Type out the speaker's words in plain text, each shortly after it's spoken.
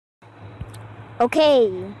Okay,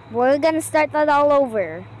 we're gonna start that all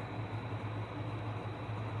over.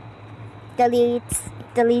 Deletes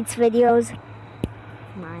videos.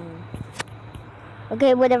 Mine.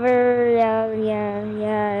 Okay, whatever.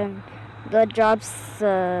 Yeah. Blood drops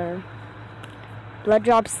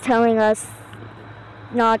telling us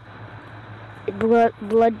not.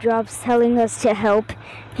 Blood drops telling us to help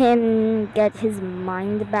him get his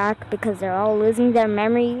mind back because they're all losing their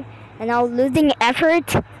memory and all losing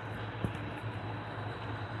effort.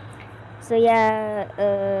 So yeah,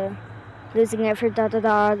 losing effort,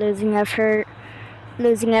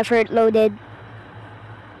 losing effort, loaded.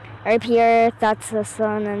 RP Earth, that's the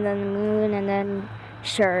sun, and then the moon, and then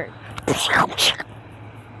sure.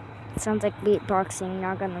 Sounds like beatboxing,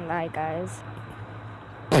 not gonna lie, guys.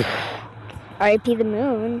 RP the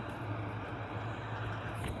moon.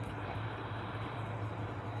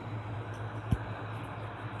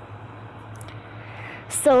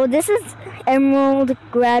 So this is Emerald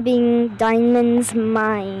grabbing Diamond's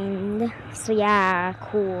mind. So yeah,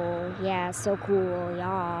 cool. Yeah, so cool.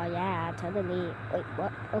 Yeah, totally. Wait,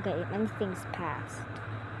 what? Okay, many things passed.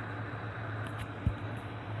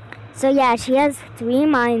 So yeah, she has 3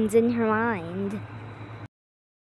 minds in her mind.